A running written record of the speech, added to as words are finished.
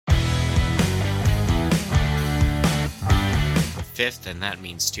5th, and that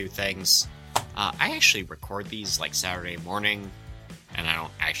means two things. I actually record these like Saturday morning, and I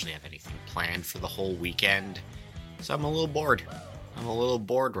don't actually have anything planned for the whole weekend, so I'm a little bored. I'm a little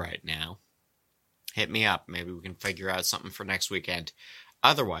bored right now. Hit me up. Maybe we can figure out something for next weekend.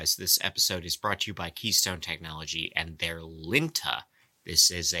 Otherwise, this episode is brought to you by Keystone Technology and their Linta.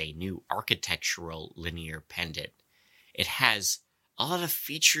 This is a new architectural linear pendant. It has a lot of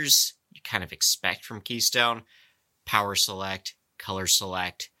features you kind of expect from Keystone. Power select, color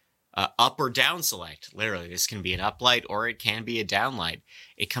select, up or down select. Literally, this can be an uplight or it can be a downlight.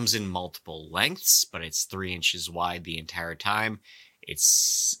 It comes in multiple lengths, but it's 3 inches wide the entire time.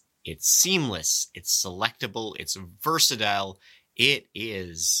 It's seamless. It's selectable. It's versatile. It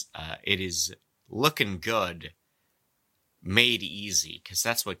is looking good, made easy, because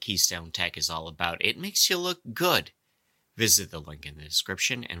that's what Keystone Tech is all about. It makes you look good. Visit the link in the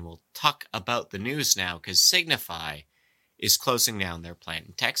description, and we'll talk about the news now, because Signify is closing down their plant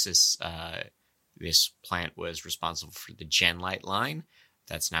in Texas. This plant was responsible for the Genlight line.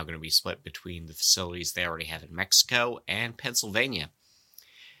 That's now going to be split between the facilities they already have in Mexico and Pennsylvania.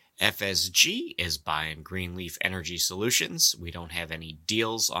 FSG is buying Greenleaf Energy Solutions. We don't have any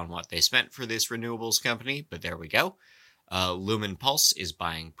deals on what they spent for this renewables company, but there we go. Lumen Pulse is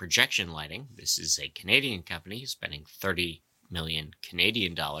buying Projection Lighting. This is a Canadian company spending 30 million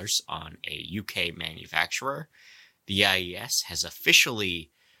Canadian dollars on a UK manufacturer. The IES has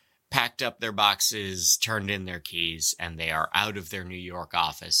officially packed up their boxes, turned in their keys, and they are out of their New York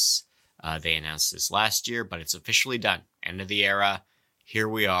office. They announced this last year, but it's officially done. End of the era. Here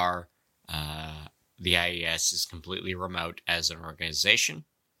we are. The IES is completely remote as an organization.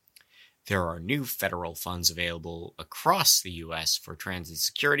 There are new federal funds available across the U.S. for transit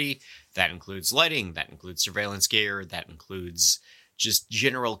security. That includes lighting, that includes surveillance gear, that includes just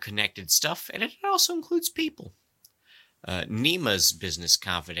general connected stuff, and it also includes people. NEMA's Business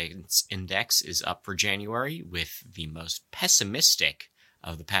Confidence Index is up for January, with the most pessimistic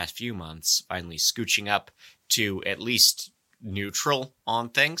of the past few months finally scooching up to at least neutral on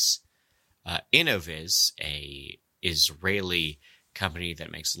things. Innoviz, a Israeli company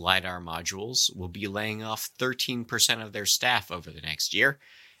that makes LiDAR modules, will be laying off 13% of their staff over the next year,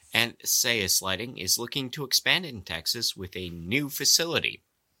 and Sayus Lighting is looking to expand in Texas with a new facility.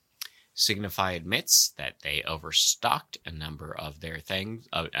 Signify admits that they overstocked a number of their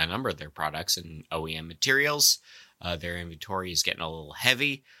products and OEM materials. Their inventory is getting a little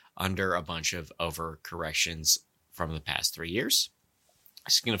heavy under a bunch of overcorrections from the past 3 years.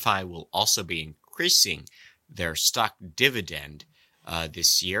 Signify will also be increasing their stock dividend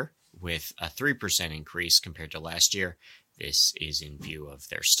this year with a 3% increase compared to last year. This is in view of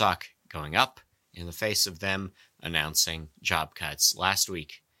their stock going up in the face of them announcing job cuts last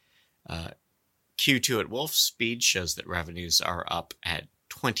week. Q2 at Wolfspeed shows that revenues are up at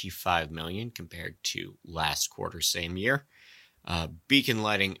 $25 million compared to last quarter same year. Beacon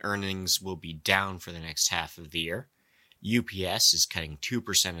Lighting earnings will be down for the next half of the year. UPS is cutting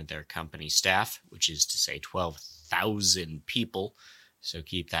 2% of their company staff, which is to say 12,000 people, so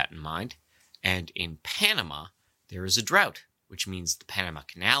keep that in mind. And in Panama, there is a drought, which means the Panama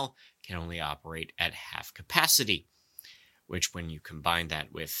Canal can only operate at half capacity, which when you combine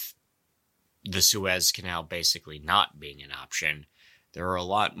that with the Suez Canal basically not being an option, there are a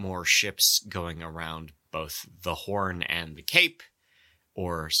lot more ships going around both the Horn and the Cape,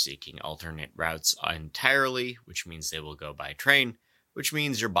 or seeking alternate routes entirely, which means they will go by train, which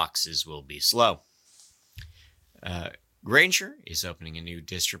means your boxes will be slow. Grainger is opening a new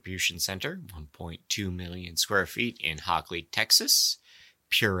distribution center, 1.2 million square feet in Hockley, Texas.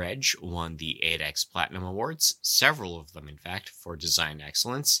 Pure Edge won the ADEX Platinum Awards, several of them, in fact, for design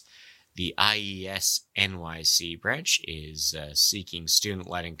excellence. The IES NYC branch is seeking student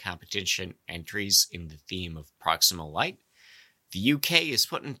lighting competition entries in the theme of proximal light. The UK is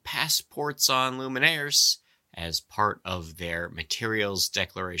putting passports on luminaires as part of their materials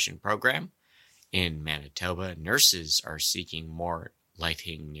declaration program. In Manitoba, nurses are seeking more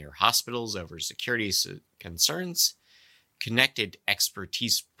lighting near hospitals over security concerns. Connected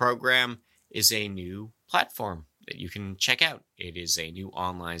Expertise Program is a new platform that you can check out. It is a new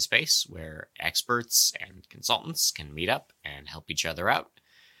online space where experts and consultants can meet up and help each other out.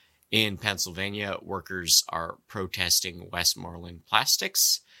 In Pennsylvania, workers are protesting Westmoreland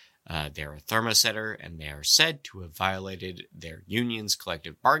Plastics. They're a thermosetter, and they are said to have violated their union's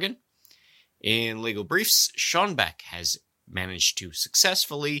collective bargain. In legal briefs, Schoenbeck has managed to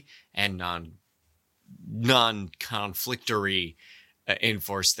successfully and non-conflictory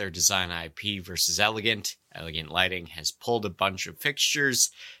enforce their design IP versus Elegant. Elegant Lighting has pulled a bunch of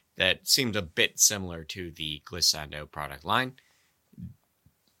fixtures that seemed a bit similar to the Glissando product line.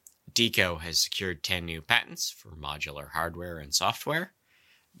 Deco has secured 10 new patents for modular hardware and software.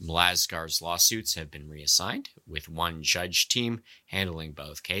 Mlasgar's lawsuits have been reassigned, with one judge team handling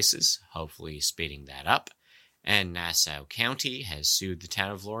both cases, hopefully speeding that up. And Nassau County has sued the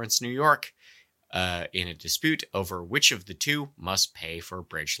town of Lawrence, New York, in a dispute over which of the two must pay for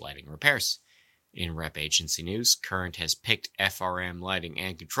bridge lighting repairs. In Rep Agency news, Current has picked FRM lighting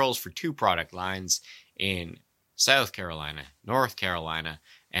and controls for 2 product lines in South Carolina, North Carolina,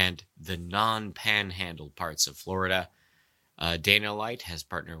 and the non-panhandle parts of Florida. Dana Light has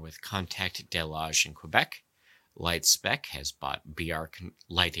partnered with Contact Delage in Quebec. LightSpec has bought BR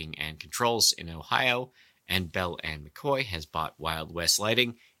Lighting and Controls in Ohio, and Bell & McCoy has bought Wild West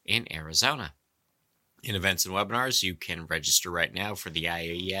Lighting in Arizona. In events and webinars, you can register right now for the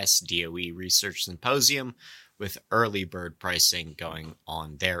IAES DOE Research Symposium, with early bird pricing going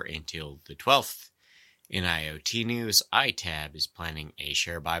on there until the 12th. In IoT news, iTab is planning a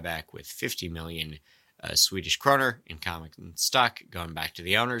share buyback with 50 million Swedish kroner in common stock going back to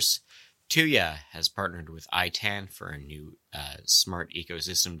the owners. Tuya has partnered with ITAN for a new smart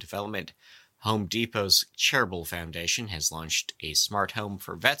ecosystem development. Home Depot's Charitable Foundation has launched a Smart Home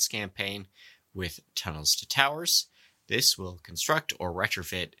for Vets campaign with Tunnels to Towers. This will construct or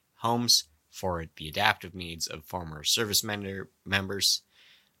retrofit homes for the adaptive needs of former service members.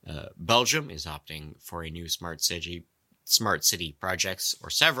 Belgium is opting for a new smart city projects,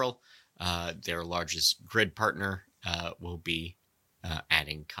 or several. Their largest grid partner will be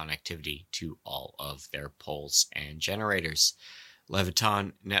adding connectivity to all of their poles and generators.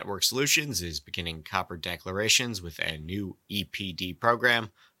 Leviton Network Solutions is beginning copper declarations with a new EPD program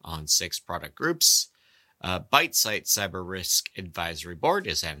on 6 product groups. BiteSite Cyber Risk Advisory Board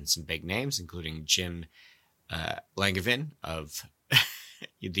is adding some big names, including Jim Langevin of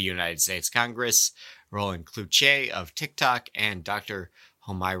the United States Congress, Roland Cloutier of TikTok, and Dr.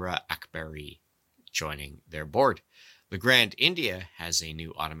 Homaira Akbari joining their board. Legrand India has a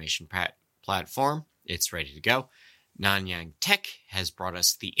new automation platform. It's ready to go. Nanyang Tech has brought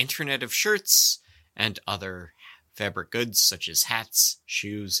us the Internet of Shirts and other fabric goods such as hats,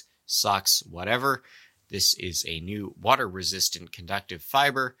 shoes, socks, whatever. This is a new water-resistant conductive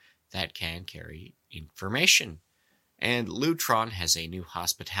fiber that can carry information. And Lutron has a new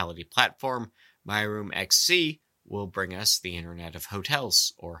hospitality platform. MyRoom XC will bring us the Internet of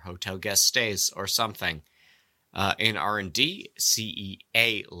Hotels, or hotel guest stays, or something. In R&D,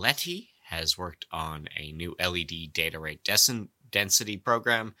 CEA Leti has worked on a new LED data rate density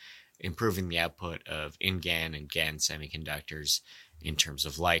program, improving the output of InGaN and GaN semiconductors in terms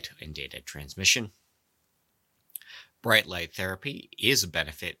of light and data transmission. Bright light therapy is a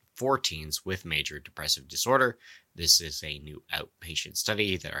benefit for teens with major depressive disorder. This is a new outpatient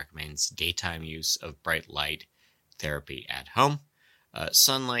study that recommends daytime use of bright light therapy at home.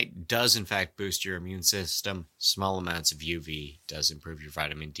 Sunlight does in fact boost your immune system. Small amounts of UV does improve your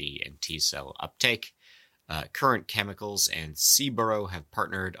vitamin D and T cell uptake. Current Chemicals and Seaborough have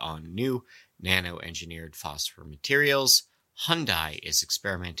partnered on new nano-engineered phosphor materials. Hyundai is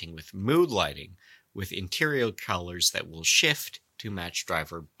experimenting with mood lighting with interior colors that will shift to match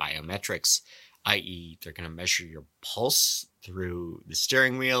driver biometrics, i.e. they're going to measure your pulse through the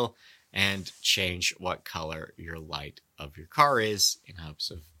steering wheel and change what color your light of your car is in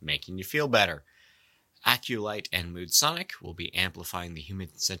hopes of making you feel better. AccuLight and MoodSonic will be amplifying the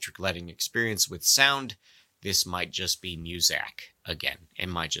human-centric lighting experience with sound. This might just be Muzak again.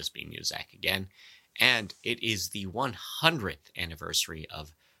 And it is the 100th anniversary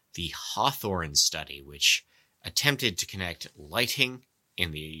of the Hawthorne study, which attempted to connect lighting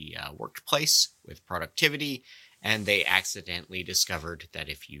in the workplace with productivity, and they accidentally discovered that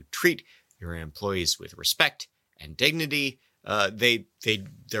if you treat your employees with respect and dignity,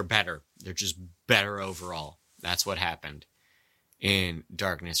 they're better. They're just better overall. That's what happened. In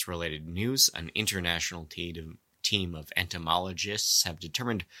darkness-related news, an international team of entomologists have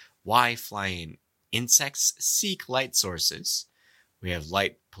determined why flying insects seek light sources. We have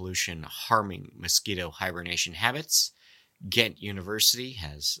light pollution harming mosquito hibernation habits. Ghent University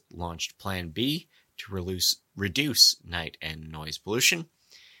has launched Plan B to reduce night and noise pollution.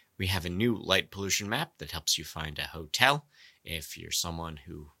 We have a new light pollution map that helps you find a hotel if you're someone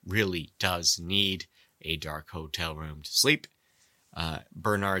who really does need a dark hotel room to sleep.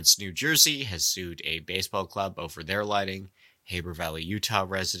 Bernards, New Jersey has sued a baseball club over their lighting. Haber Valley, Utah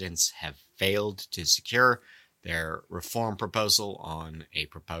residents have failed to secure their reform proposal on a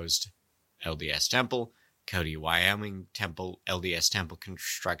proposed LDS temple. Cody, Wyoming temple LDS temple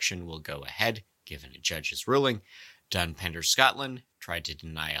construction will go ahead, given a judge's ruling. Dunpender, Scotland tried to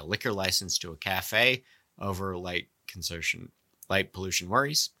deny a liquor license to a cafe over light pollution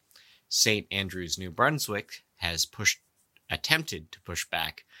worries. St. Andrews, New Brunswick has attempted to push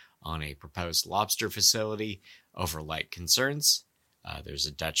back on a proposed lobster facility over light concerns. There's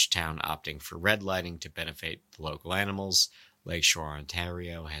a Dutch town opting for red lighting to benefit the local animals. Lakeshore,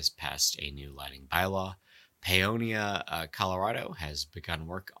 Ontario has passed a new lighting bylaw. Paonia, Colorado has begun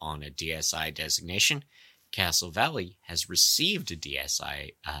work on a DSI designation. Castle Valley has received a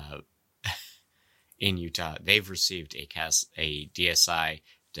DSI in Utah. They've received a DSI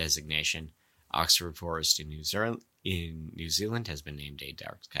designation. Oxford Forest in New Zealand has been named a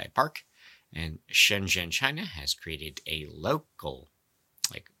dark sky park. And Shenzhen, China has created a local,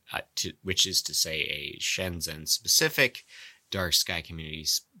 which is to say a Shenzhen-specific dark sky community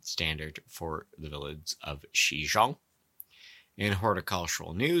standard for the village of Xizhong. In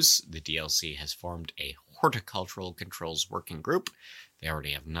horticultural news, the DLC has formed a horticultural controls working group. They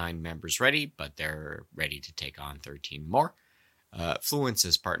already have 9 members ready, but they're ready to take on 13 more. Fluence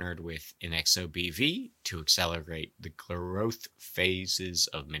has partnered with Inexo BV to accelerate the growth phases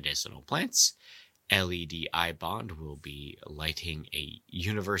of medicinal plants. LED iBond will be lighting a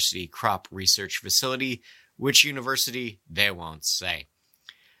university crop research facility. Which university? They won't say.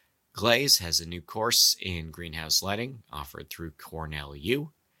 Glaze has a new course in greenhouse lighting offered through Cornell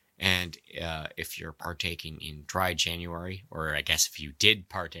U. And if you're partaking in Dry January, or I guess if you did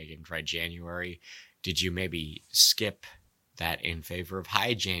partake in Dry January, did you maybe skip that in favor of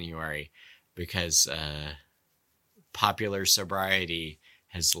High January? Because popular sobriety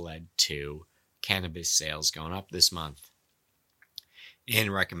has led to cannabis sales going up this month.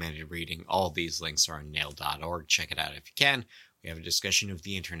 In recommended reading, all these links are on nail.org. Check it out if you can. We have a discussion of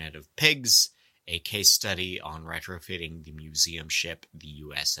the Internet of Pigs, a case study on retrofitting the museum ship, the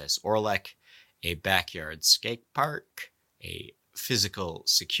USS Orlek, a backyard skate park, a physical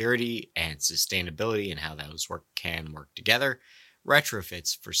security and sustainability and how those can work together,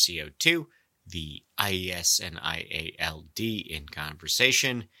 retrofits for CO2, the IES and IALD in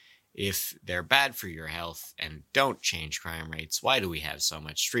conversation. If they're bad for your health and don't change crime rates, why do we have so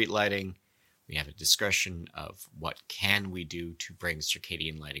much street lighting? We have a discussion of what can we do to bring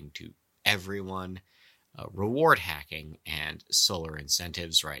circadian lighting to everyone, reward hacking and solar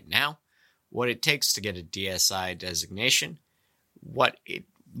incentives right now, what it takes to get a DSI designation,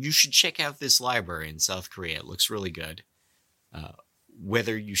 you should check out this library in South Korea. It looks really good.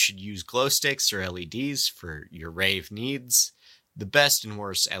 Whether you should use glow sticks or LEDs for your rave needs, the best and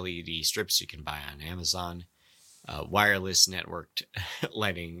worst LED strips you can buy on Amazon, wireless networked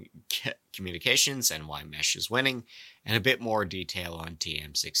lighting communications and why mesh is winning, and a bit more detail on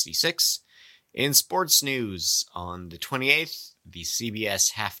TM66. In sports news, on the 28th, the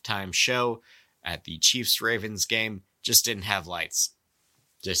CBS halftime show at the Chiefs-Ravens game just didn't have lights.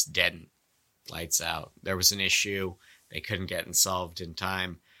 Just didn't. Lights out. There was an issue. They couldn't get it solved in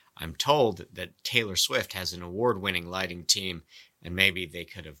time. I'm told that Taylor Swift has an award-winning lighting team, and maybe they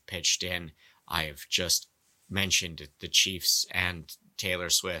could have pitched in. I have just mentioned the Chiefs and Taylor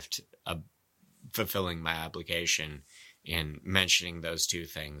Swift fulfilling my obligation in mentioning those two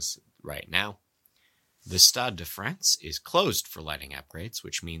things right now. The Stade de France is closed for lighting upgrades,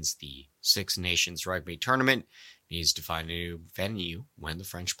 which means the Six Nations Rugby Tournament needs to find a new venue when the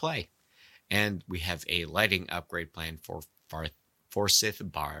French play. And we have a lighting upgrade plan for Forsyth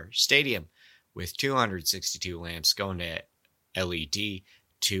Bar Stadium, with 262 lamps going to LED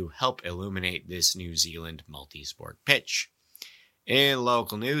to help illuminate this New Zealand multi-sport pitch. In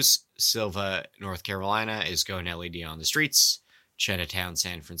local news, Silva, North Carolina is going LED on the streets. Chinatown,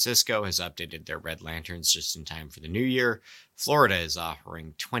 San Francisco has updated their red lanterns just in time for the new year. Florida is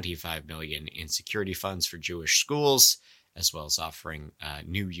offering $25 million in security funds for Jewish schools, as well as offering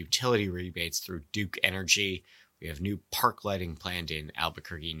new utility rebates through Duke Energy. We have new park lighting planned in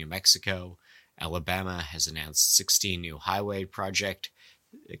Albuquerque, New Mexico. Alabama has announced 16 new highway projects.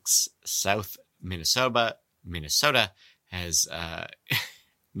 South Minnesota has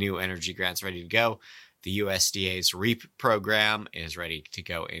new energy grants ready to go. The USDA's REAP program is ready to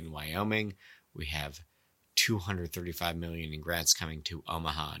go in Wyoming. We have $235 million in grants coming to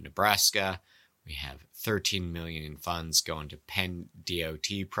Omaha, Nebraska. We have $13 million in funds going to Penn DOT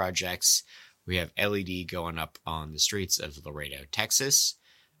projects. We have LED going up on the streets of Laredo, Texas.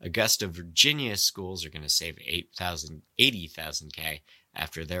 Augusta, Virginia schools are going to save $80,000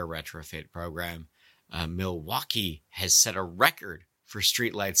 after their retrofit program. Milwaukee has set a record for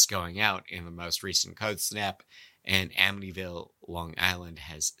streetlights going out in the most recent code snap, and Amityville, Long Island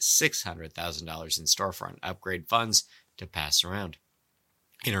has $600,000 in storefront upgrade funds to pass around.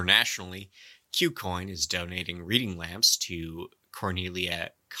 Internationally, Qcoin is donating reading lamps to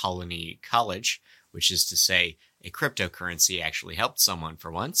Cornelia Colony College, which is to say a cryptocurrency actually helped someone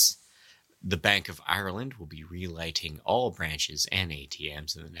for once. The Bank of Ireland will be relighting all branches and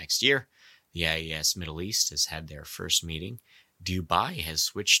ATMs in the next year. The IES Middle East has had their first meeting. Dubai has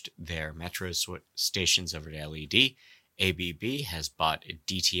switched their metro stations over to LED. ABB has bought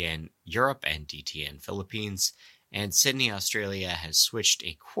DTN Europe and DTN Philippines. And Sydney, Australia has switched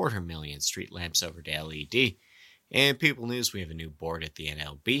 250,000 street lamps over to LED. In People News, we have a new board at the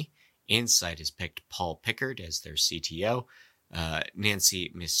NLB. Insight has picked Paul Pickard as their CTO.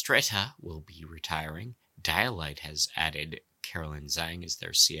 Nancy Mistretta will be retiring. Dialight has added Carolyn Zhang as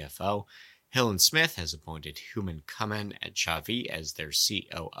their CFO. Hill & Smith has appointed Human Kamen at Xavi as their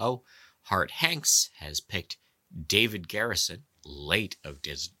COO. Hart Hanks has picked David Garrison, late of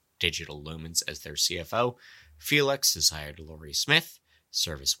Digital Lumens, as their CFO. Felix has hired Laurie Smith.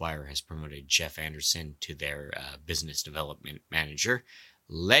 ServiceWire has promoted Jeff Anderson to their business development manager.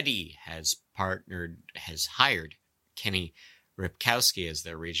 Leddy has hired Kenny Ripkowski as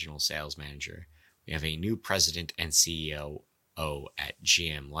their regional sales manager. We have a new president and CEO at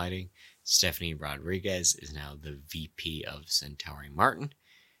GM Lighting. Stephanie Rodriguez is now the VP of Centauri Martin.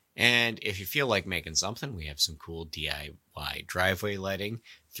 And if you feel like making something, we have some cool DIY driveway lighting,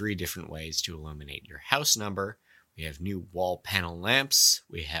 3 different ways to illuminate your house number. We have new wall panel lamps.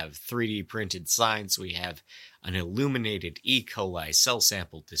 We have 3D printed signs. We have an illuminated E. coli cell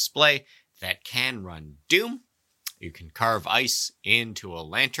sample display that can run Doom. You can carve ice into a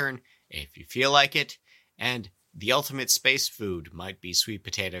lantern if you feel like it. And the ultimate space food might be sweet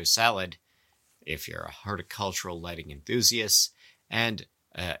potato salad if you're a horticultural lighting enthusiast. And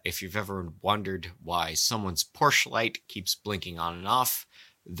if you've ever wondered why someone's Porsche light keeps blinking on and off,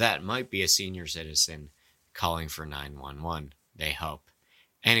 that might be a senior citizen calling for 911. They hope.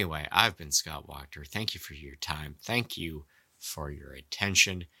 Anyway, I've been Scott Wachter. Thank you for your time. Thank you for your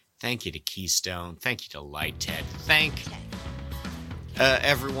attention. Thank you to Keystone. Thank you to Lighthead. Thank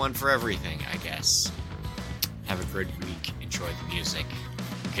everyone for everything, I guess. Have a great week. Enjoy the music.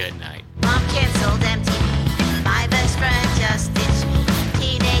 Good night. Mom canceled MTV. My best friend just ditched me.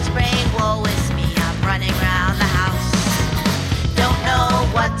 Teenage brain, woe is me. I'm running around the house. Don't know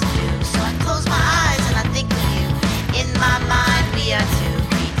what to do, so I close my eyes and I think of you. In my mind, we are two.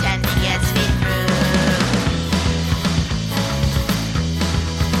 Pretending gets me through.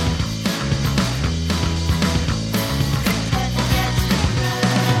 Pretending gets me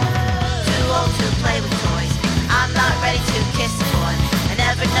through. Too old to play with toys. I'm not ready to kiss a boy. I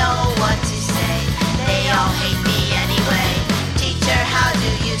never know what to say. They all hate me anyway. Teacher, how do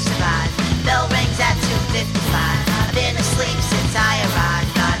you survive? Bell rings at 2:55. I've been asleep since I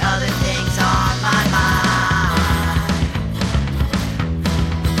arrived. Got other things on my mind.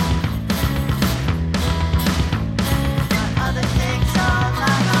 Got other things on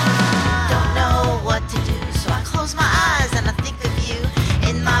my mind. Don't know what to do, so I close my eyes and I think of you.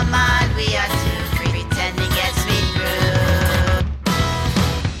 In my mind, we are two. Pretending gets me through.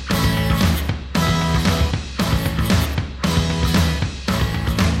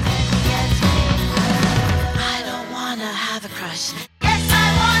 I don't wanna have a crush.